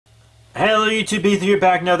Hello YouTube, Ethan here,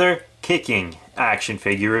 back another kicking action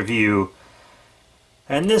figure review.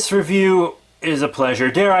 And this review is a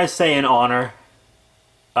pleasure, dare I say an honor.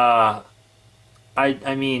 I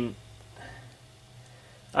mean,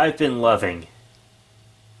 I've been loving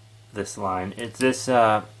this line. It's this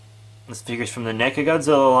figure's from the NECA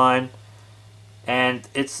Godzilla line, and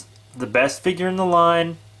it's the best figure in the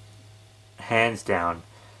line, hands down.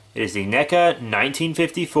 It is the NECA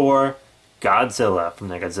 1954 Godzilla from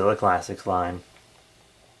the Godzilla Classics line.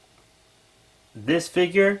 This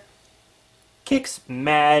figure kicks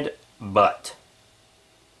mad butt.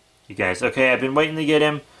 You guys, okay, I've been waiting to get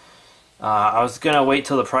him. I was gonna wait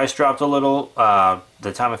till the price dropped a little.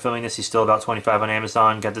 The time of filming this, he's still about $25 on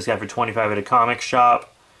Amazon. Got this guy for $25 at a comic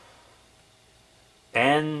shop.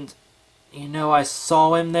 And, you know, I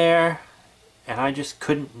saw him there, and I just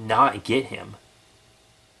couldn't not get him.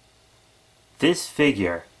 This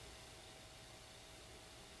figure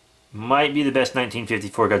might be the best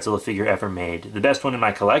 1954 Godzilla figure ever made. The best one in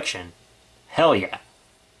my collection. Hell yeah.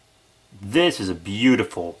 This is a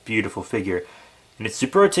beautiful, beautiful figure. And it's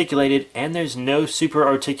super articulated, and there's no super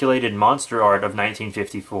articulated monster art of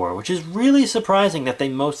 1954, which is really surprising that they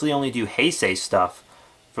mostly only do Heisei stuff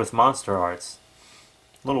with monster arts.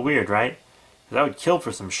 A little weird, right? Because I would kill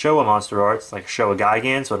for some Showa monster arts, like Showa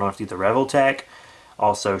Gigan, so I don't have to do the Revel Tech.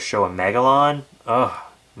 Also Showa Megalon. Oh,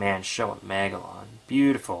 man, Showa Megalon.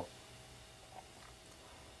 Beautiful.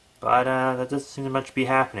 But that doesn't seem to much be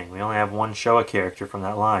happening. We only have one Showa character from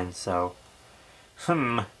that line, so...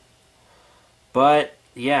 But,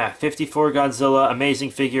 yeah, 54 Godzilla,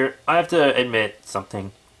 amazing figure. I have to admit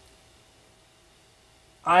something.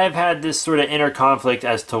 I have had this sort of inner conflict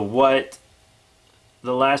as to what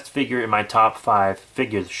the last figure in my top 5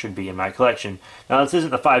 figures should be in my collection. Now, this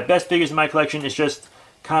isn't the 5 best figures in my collection, it's just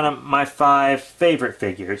kind of my 5 favorite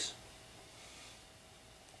figures.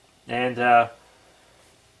 And,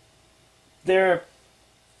 they're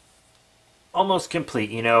almost complete,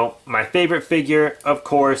 you know. My favorite figure, of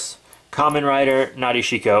course, Kamen Rider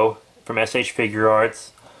Nadeshiko from SH Figure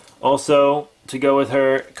Arts. Also, to go with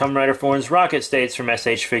her, Kamen Rider Forn's Rocket States from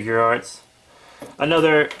SH Figure Arts.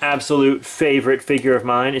 Another absolute favorite figure of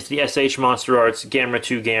mine is the SH Monster Arts Gamera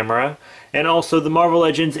 2 Gamera. And also the Marvel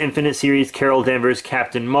Legends Infinite Series Carol Danvers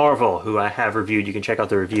Captain Marvel, who I have reviewed. You can check out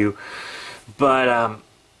the review. But,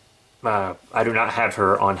 I do not have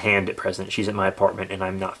her on hand at present. She's at my apartment, and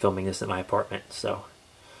I'm not filming this at my apartment, so...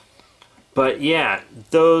 But yeah,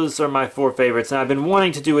 those are my 4 favorites, and I've been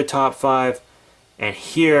wanting to do a top 5, and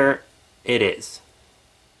here it is.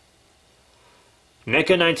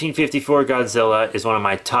 NECA 1954 Godzilla is one of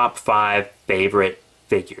my top 5 favorite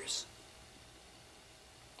figures.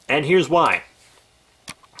 And here's why.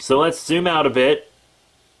 So let's zoom out a bit.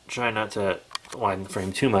 Try not to widen the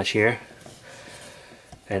frame too much here.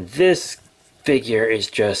 And this figure is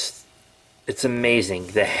just, it's amazing.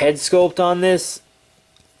 The head sculpt on this,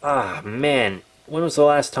 man, when was the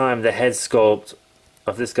last time the head sculpt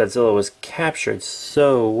of this Godzilla was captured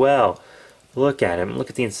so well? Look at him, look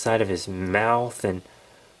at the inside of his mouth, and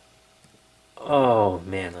oh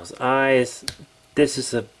man, those eyes. This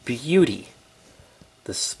is a beauty.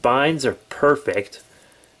 The spines are perfect.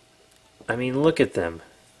 I mean, look at them.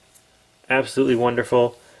 Absolutely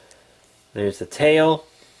wonderful. There's the tail.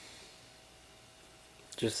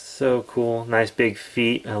 Just so cool. Nice big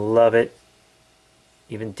feet. I love it.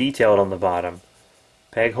 Even detailed on the bottom.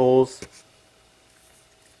 Peg holes.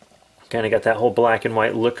 Kind of got that whole black and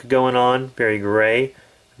white look going on. Very gray.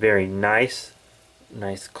 Very nice.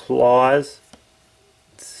 Nice claws.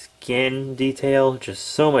 Skin detail. Just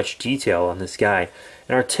so much detail on this guy.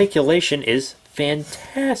 And articulation is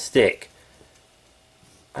fantastic.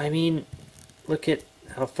 I mean, look at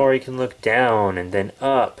how far he can look down and then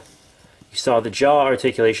up. You saw the jaw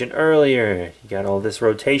articulation earlier. You got all this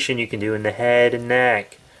rotation you can do in the head and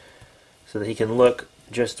neck so that he can look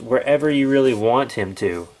just wherever you really want him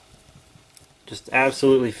to. Just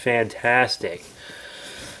absolutely fantastic.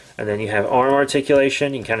 And then you have arm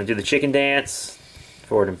articulation. You can kind of do the chicken dance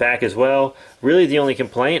forward and back as well. Really the only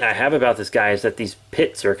complaint I have about this guy is that these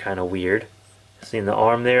pits are kind of weird. Seeing the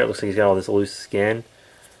arm there, it looks like he's got all this loose skin.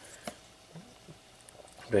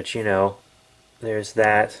 But you know, there's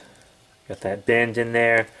that. Got that bend in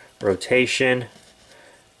there, rotation.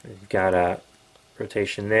 We've got a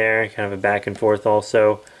rotation there, kind of a back and forth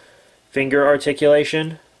also. Finger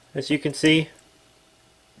articulation, as you can see.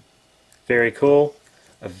 Very cool.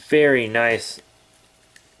 A very nice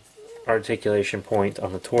articulation point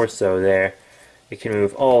on the torso there. It can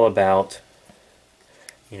move all about,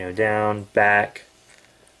 you know, down, back.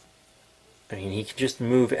 I mean, he can just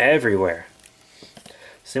move everywhere.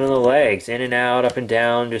 Some of the legs, in and out, up and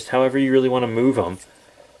down, just however you really want to move them.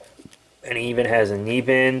 And he even has a knee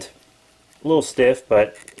bend. A little stiff,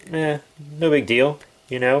 but no big deal,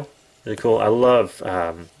 you know? Really cool. I love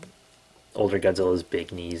older Godzilla's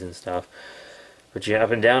big knees and stuff. But yeah,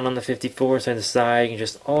 up and down on the 54, side to side, and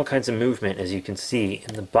just all kinds of movement, as you can see,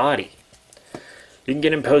 in the body. You can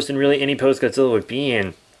get him posed in really any pose Godzilla would be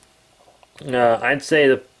in. I'd say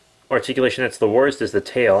the articulation that's the worst is the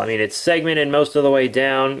tail. I mean, it's segmented most of the way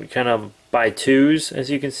down, kind of by twos, as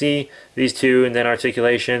you can see. These two, and then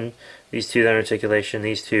articulation. These two, then articulation.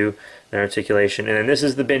 These two, then articulation. And then this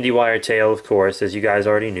is the bendy wire tail, of course, as you guys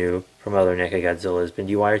already knew from other NECA Godzillas.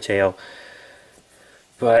 Bendy wire tail.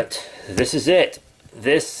 But this is it.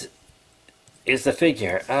 This is the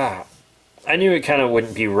figure. I knew it kind of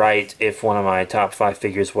wouldn't be right if one of my top 5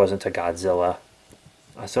 figures wasn't a Godzilla.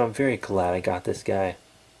 So I'm very glad I got this guy.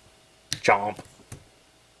 Chomp.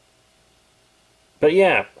 But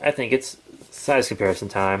yeah, I think it's size comparison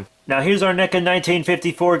time. Now here's our NECA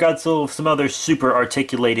 1954 Godzilla with some other super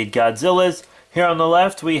articulated Godzillas. Here on the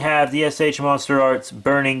left we have the SH Monster Arts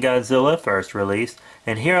Burning Godzilla, first release.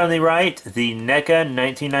 And here on the right, the NECA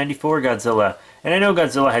 1994 Godzilla. And I know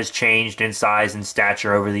Godzilla has changed in size and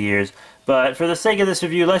stature over the years, but for the sake of this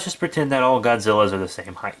review, let's just pretend that all Godzillas are the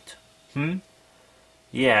same height.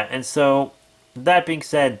 Yeah, and so, that being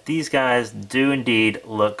said, these guys do indeed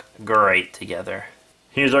look great together.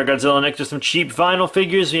 Here's our Godzilla next to some cheap vinyl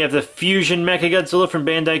figures. We have the Fusion Mecha Godzilla from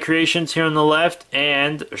Bandai Creations here on the left,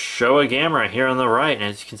 and Showa Gamera here on the right. And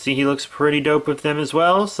as you can see, he looks pretty dope with them as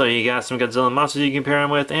well. So you got some Godzilla monsters you can pair him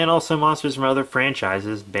with, and also monsters from other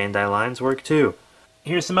franchises. Bandai lines work too.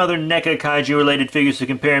 Here's some other NECA Kaiju related figures to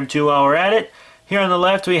compare him to while we're at it. Here on the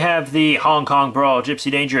left we have the Hong Kong Brawl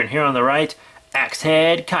Gypsy Danger, and here on the right,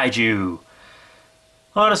 Axe-Head Kaiju.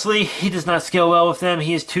 Honestly, he does not scale well with them.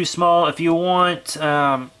 He is too small. If you want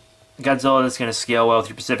Godzilla that's going to scale well with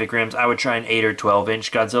your Pacific Rims, I would try an 8 or 12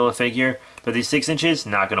 inch Godzilla figure. But these 6 inches,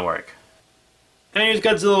 not going to work. And here's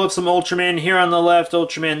Godzilla with some Ultraman. Here on the left,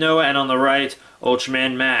 Ultraman Noah, and on the right,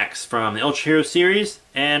 Ultraman Max from the Ultra Hero series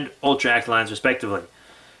and Ultra Act lines respectively.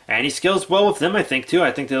 And he scales well with them, I think, too.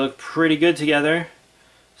 I think they look pretty good together.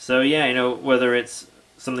 So yeah, you know, whether it's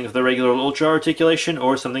something with the regular Ultra articulation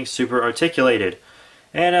or something super articulated.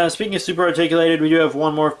 And speaking of super articulated, we do have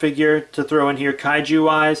one more figure to throw in here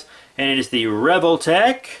kaiju-wise, and it is the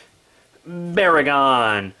Revoltech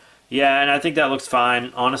Baragon. Yeah, and I think that looks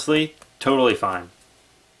fine, honestly. Totally fine.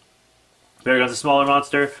 Baragon's a smaller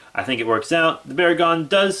monster. I think it works out. The Baragon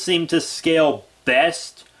does seem to scale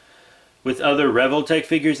best with other Revoltech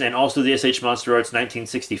figures and also the SH Monster Arts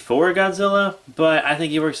 1964 Godzilla, but I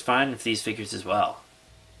think he works fine with these figures as well.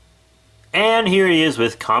 And here he is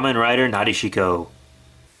with Kamen Rider Nadeshiko.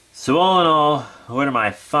 So all in all, what are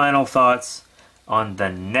my final thoughts on the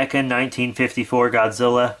NECA 1954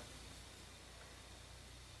 Godzilla?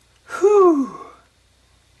 Whew!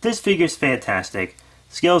 This figure's fantastic.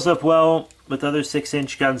 Scales up well with other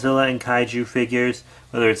 6-inch Godzilla and Kaiju figures,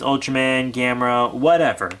 whether it's Ultraman, Gamera,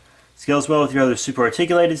 whatever. Scales well with your other super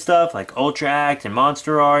articulated stuff like Ultra Act and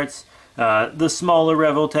Monster Arts, the smaller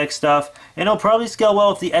Revoltech stuff, and it'll probably scale well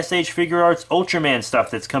with the SH Figure Arts Ultraman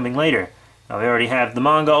stuff that's coming later. We already have the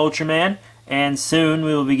manga Ultraman, and soon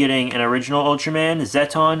we will be getting an original Ultraman,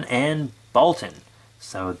 Zeton, and Bolton.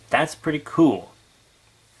 So that's pretty cool.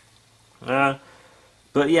 But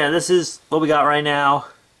yeah, this is what we got right now.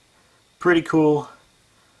 Pretty cool.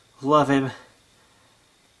 Love him.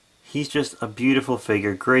 He's just a beautiful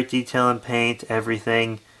figure. Great detail and paint,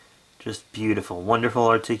 everything. Just beautiful. Wonderful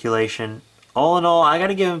articulation. All in all, I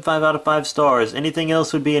gotta give him 5 out of 5 stars. Anything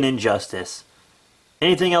else would be an injustice.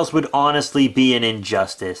 Anything else would honestly be an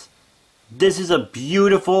injustice. This is a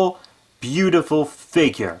beautiful, beautiful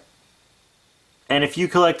figure. And if you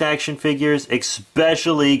collect action figures,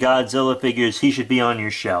 especially Godzilla figures, he should be on your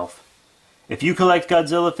shelf. If you collect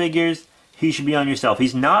Godzilla figures, he should be on your shelf.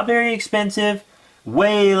 He's not very expensive.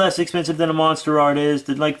 Way less expensive than a Monster Art is.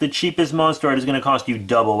 Like, the cheapest Monster Art is going to cost you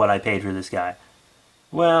double what I paid for this guy.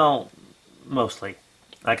 Well, mostly.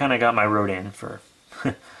 I kind of got my Rodan for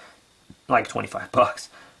like 25 bucks.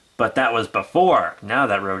 But that was before. Now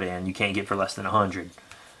that Rodan you can't get for less than 100.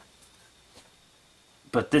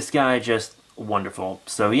 But this guy just wonderful.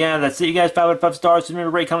 So yeah, that's it, you guys. 5 out of 5 stars.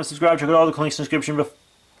 Remember to rate, comment, subscribe. Check out all the links in the description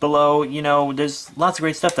below. You know, there's lots of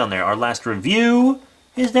great stuff down there. Our last review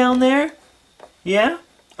is down there. Yeah.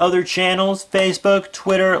 Other channels, Facebook,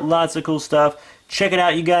 Twitter, lots of cool stuff. Check it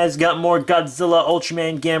out, you guys. Got more Godzilla,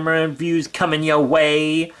 Ultraman, Gamera reviews coming your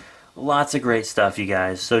way. Lots of great stuff, you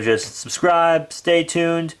guys. So just subscribe, stay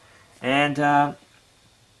tuned, and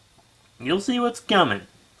you'll see what's coming.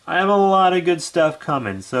 I have a lot of good stuff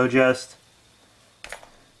coming, so just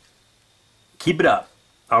keep it up.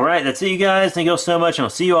 Alright, that's it you guys. Thank you all so much, and I'll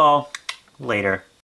see you all later.